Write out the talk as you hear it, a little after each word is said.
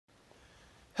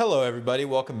Hello, everybody.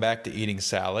 Welcome back to Eating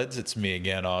Salads. It's me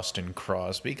again, Austin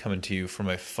Crosby, coming to you from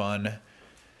a fun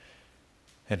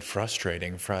and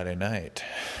frustrating Friday night.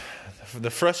 The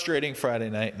frustrating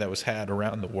Friday night that was had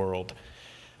around the world.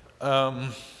 I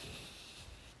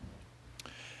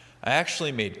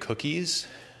actually made cookies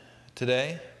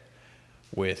today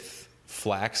with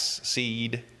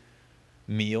flaxseed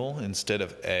meal instead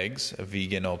of eggs, a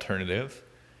vegan alternative.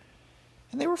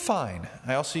 And they were fine.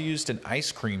 I also used an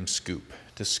ice cream scoop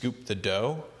to scoop the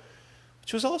dough,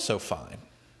 which was also fine.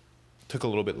 Took a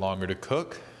little bit longer to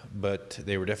cook, but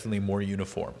they were definitely more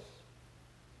uniform.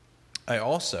 I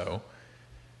also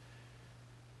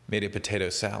made a potato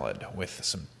salad with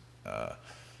some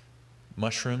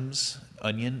mushrooms,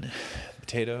 onion,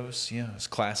 potatoes. Yeah, it was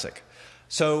classic.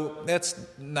 So that's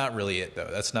not really it, though.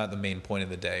 That's not the main point of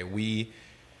the day. We've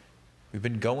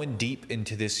been going deep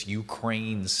into this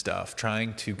Ukraine stuff,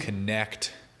 trying to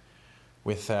connect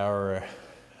with our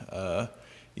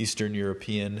Eastern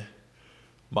European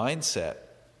mindset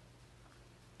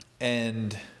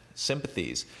and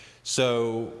sympathies.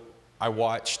 So I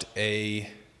watched a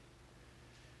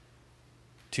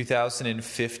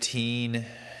 2015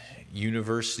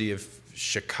 University of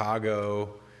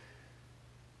Chicago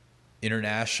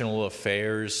international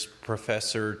affairs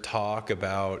professor talk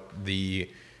about the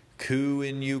coup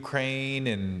in Ukraine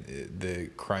and the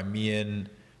Crimean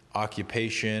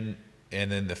occupation and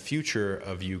then the future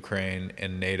of Ukraine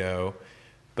and NATO,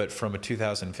 but from a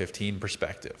 2015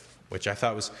 perspective, which I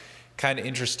thought was kind of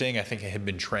interesting. I think it had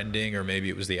been trending, or maybe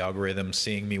it was the algorithm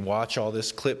seeing me watch all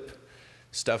this clip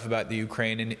stuff about the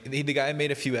Ukraine. And the guy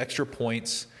made a few extra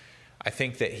points. I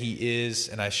think that he is,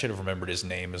 and I should have remembered his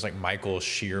name, it was like Michael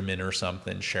Shearman or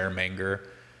something, Schermanger.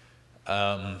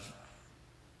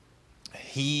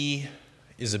 He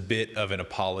is a bit of an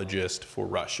apologist for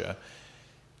Russia,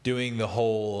 doing the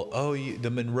whole, the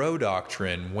Monroe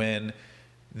Doctrine, when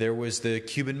there was the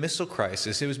Cuban Missile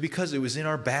Crisis. It was because it was in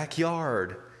our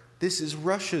backyard. This is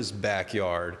Russia's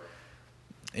backyard.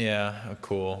 Yeah,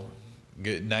 cool.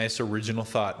 Good, nice original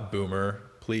thought, boomer.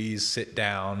 Please sit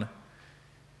down.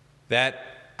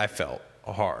 That I felt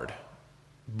hard.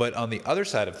 But on the other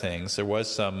side of things, there was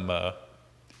some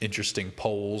interesting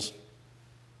polls,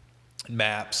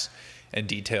 maps, and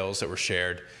details that were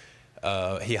shared.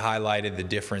 He highlighted the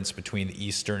difference between the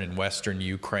Eastern and Western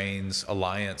Ukraine's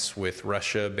alliance with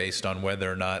Russia based on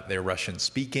whether or not they're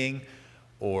Russian-speaking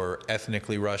or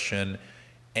ethnically Russian,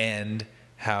 and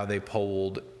how they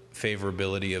polled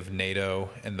favorability of NATO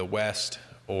and the West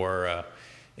or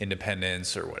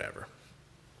independence or whatever.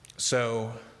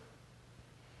 So,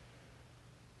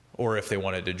 or if they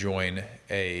wanted to join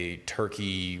a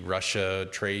Turkey-Russia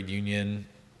trade union,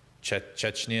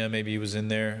 Chechnya maybe was in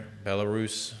there,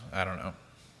 Belarus, I don't know.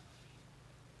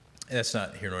 That's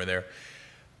not here nor there.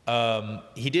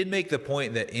 He did make the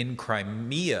point that in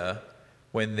Crimea,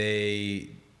 when they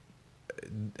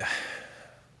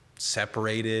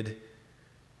separated,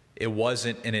 it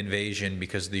wasn't an invasion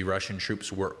because the Russian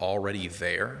troops were already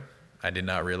there. I did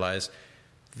not realize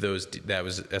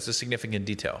that's a significant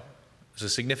detail. It's a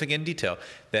significant detail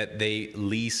that they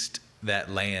leased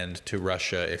that land to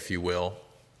Russia, if you will.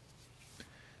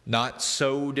 Not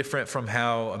so different from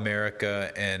how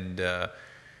America and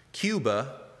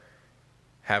Cuba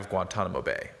have Guantanamo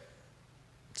Bay.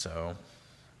 So,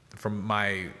 from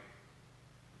my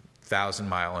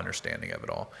 1,000-mile understanding of it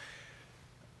all.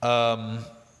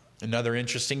 Another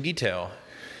interesting detail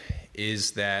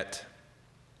is that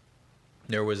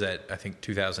there was I think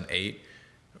 2008,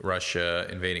 Russia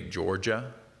invading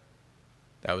Georgia.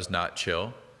 That was not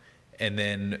chill. And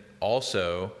then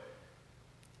also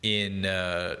in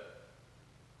the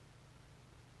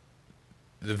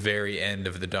very end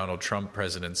of the Donald Trump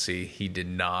presidency, he did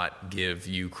not give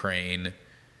Ukraine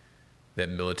that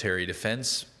military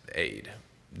defense aid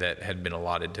that had been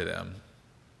allotted to them.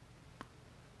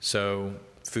 So,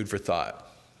 food for thought.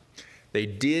 They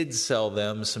did sell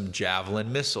them some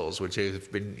Javelin missiles, which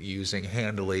they've been using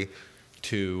handily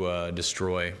to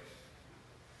destroy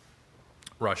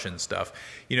Russian stuff.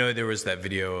 You know, there was that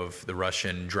video of the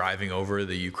Russian driving over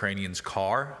the Ukrainian's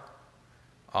car,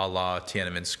 a la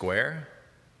Tiananmen Square.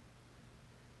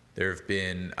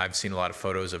 I've seen a lot of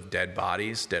photos of dead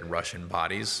Russian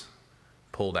bodies,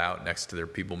 pulled out next to their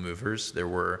people movers. There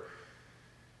were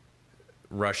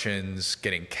Russians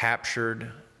getting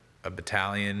captured, a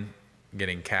battalion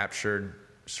getting captured,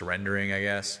 surrendering, I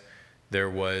guess. There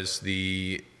was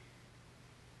the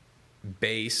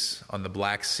base on the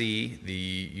Black Sea, the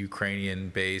Ukrainian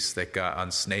base that got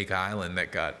on Snake Island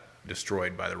that got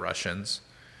destroyed by the Russians.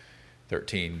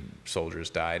 13 soldiers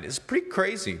died. It's pretty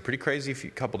crazy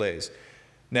couple days.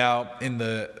 Now, in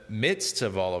the midst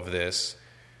of all of this,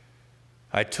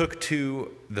 I took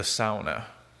to the sauna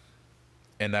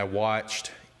and I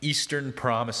watched Eastern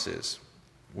Promises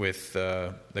with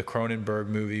the Cronenberg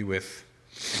movie with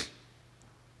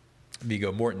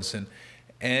Viggo Mortensen.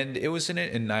 And it was in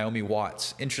it and Naomi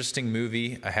Watts. Interesting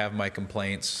movie. I have my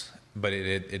complaints, but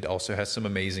it also has some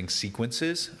amazing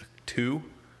sequences, too,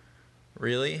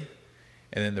 really.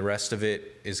 And then the rest of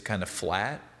it is kind of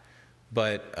flat.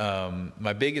 But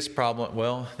my biggest problem,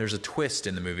 well, there's a twist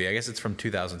in the movie. I guess it's from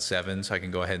 2007, so I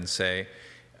can go ahead and say,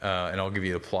 and I'll give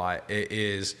you the plot. It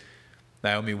is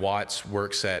Naomi Watts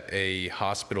works at a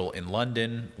hospital in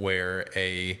London where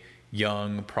a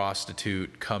young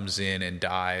prostitute comes in and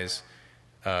dies.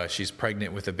 She's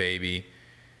pregnant with a baby.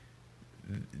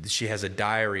 She has a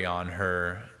diary on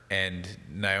her, and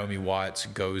Naomi Watts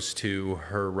goes to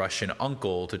her Russian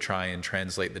uncle to try and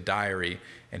translate the diary,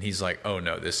 and he's like, oh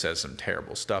no, this says some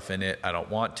terrible stuff in it. I don't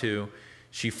want to.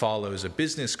 She follows a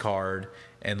business card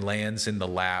and lands in the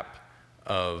lap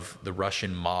of the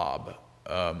Russian mob.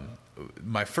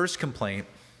 My first complaint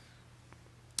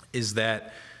is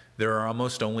that there are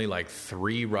almost only like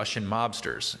 3 Russian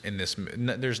mobsters in this.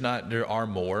 There are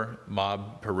more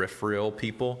mob peripheral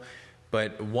people,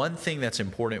 but one thing that's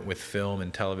important with film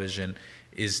and television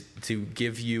is to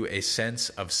give you a sense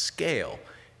of scale.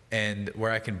 And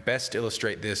where I can best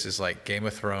illustrate this is like Game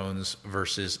of Thrones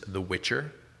versus The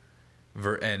Witcher,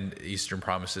 and Eastern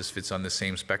Promises fits on the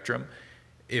same spectrum.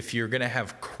 If you're going to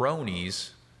have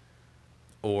cronies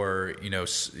or,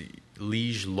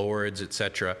 liege lords,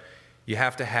 etc., you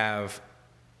have to have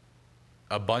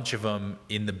a bunch of them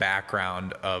in the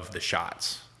background of the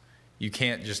shots. You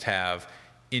can't just have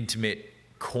intimate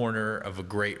corner of a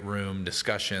great room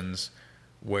discussions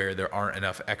where there aren't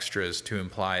enough extras to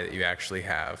imply that you actually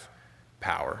have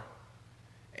power.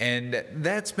 And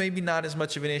that's maybe not as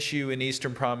much of an issue in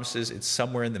Eastern Promises. It's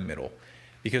somewhere in the middle,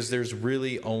 because there's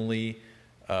really only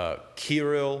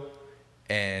Kirill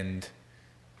and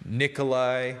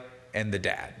Nikolai and the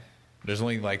dad. There's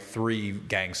only like 3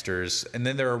 gangsters, and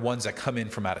then there are ones that come in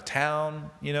from out of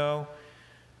town,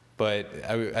 But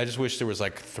I just wish there was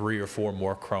like 3 or 4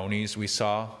 more cronies we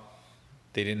saw.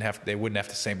 They wouldn't have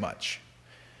to say much.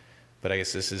 But I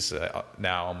guess this is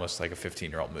now almost like a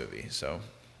 15-year-old movie. So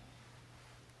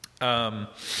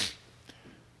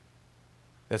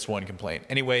that's one complaint.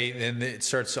 Anyway, then it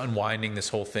starts unwinding this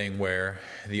whole thing where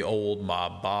the old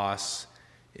mob boss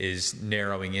is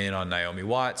narrowing in on Naomi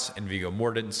Watts, and Viggo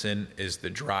Mortensen is the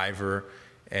driver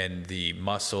and the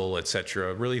muscle,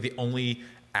 etc. Really the only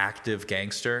active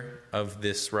gangster of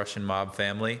this Russian mob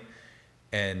family,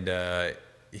 and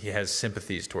he has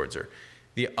sympathies towards her.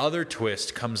 The other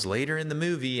twist comes later in the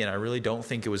movie, and I really don't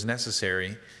think it was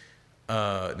necessary,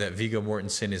 that Viggo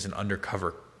Mortensen is an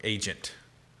undercover agent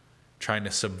trying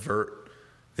to subvert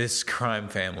this crime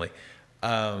family.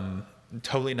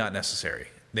 Totally not necessary.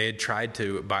 They had tried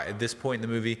to, by this point in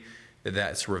the movie,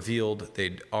 that's revealed,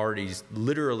 they'd already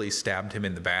literally stabbed him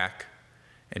in the back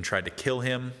and tried to kill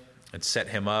him and set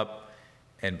him up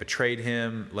and betrayed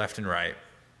him left and right.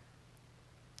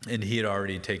 And he had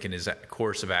already taken his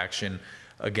course of action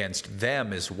against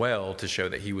them as well to show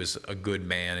that he was a good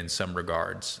man in some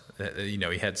regards. He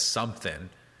had something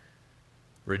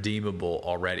redeemable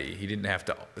already. He didn't have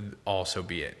to also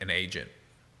be an agent.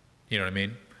 You know what I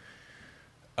mean?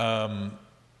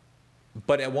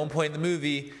 But at one point in the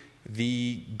movie,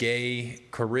 the gay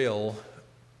Kirill,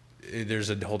 there's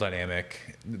a whole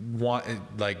dynamic,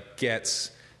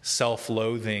 gets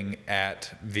self-loathing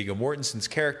at Viggo Mortensen's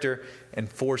character and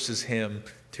forces him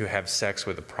to have sex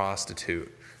with a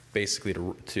prostitute. Basically,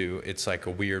 it's like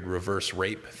a weird reverse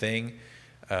rape thing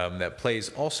that plays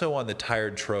also on the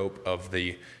tired trope of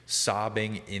the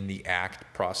sobbing in the act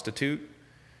prostitute,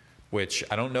 which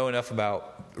I don't know enough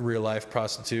about real life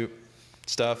prostitute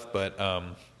stuff, but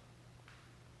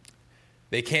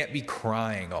they can't be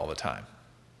crying all the time.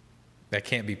 That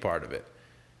can't be part of it.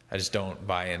 I just don't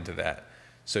buy into that.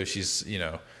 So she's,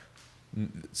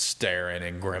 staring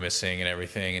and grimacing and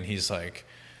everything, and he's like,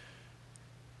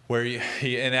 "Where are you?"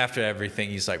 And after everything,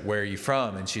 he's like, "Where are you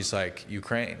from?" And she's like,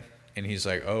 "Ukraine." And he's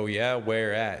like, "Oh yeah,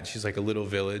 where at?" And she's like, "A little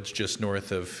village just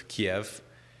north of Kiev."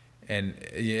 And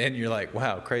you're like,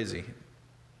 "Wow, crazy.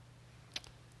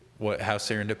 How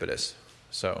serendipitous."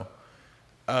 So,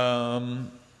 but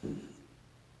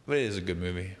it is a good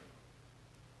movie.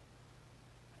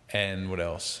 And what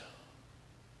else?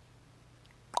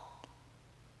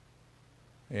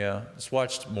 Yeah, just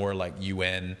watched more like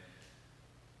UN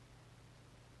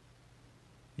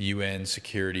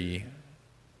security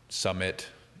summit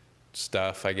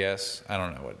stuff, I guess. I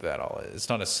don't know what that all is. It's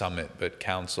not a summit, but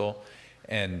council.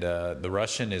 and the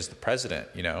Russian is the president,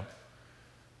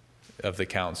 of the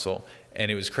council. And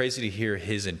it was crazy to hear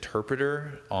his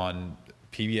interpreter on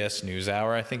PBS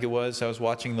NewsHour, I think it was. I was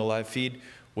watching the live feed,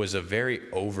 was a very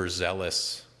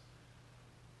overzealous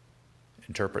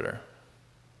interpreter.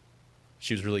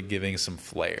 She was really giving some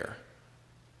flair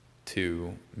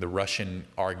to the Russian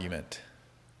argument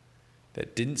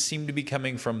that didn't seem to be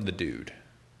coming from the dude,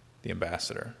 the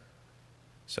ambassador.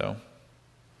 So,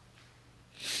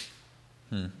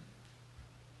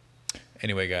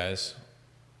 anyway, guys,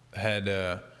 I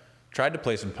had tried to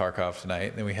play some Tarkov tonight,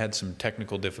 and then we had some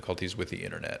technical difficulties with the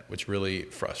internet, which really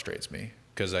frustrates me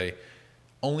because I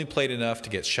only played enough to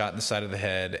get shot in the side of the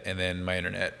head, and then my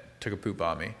internet took a poop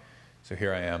on me. So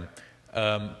here I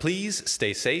am. Please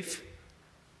stay safe.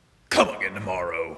 Come again tomorrow.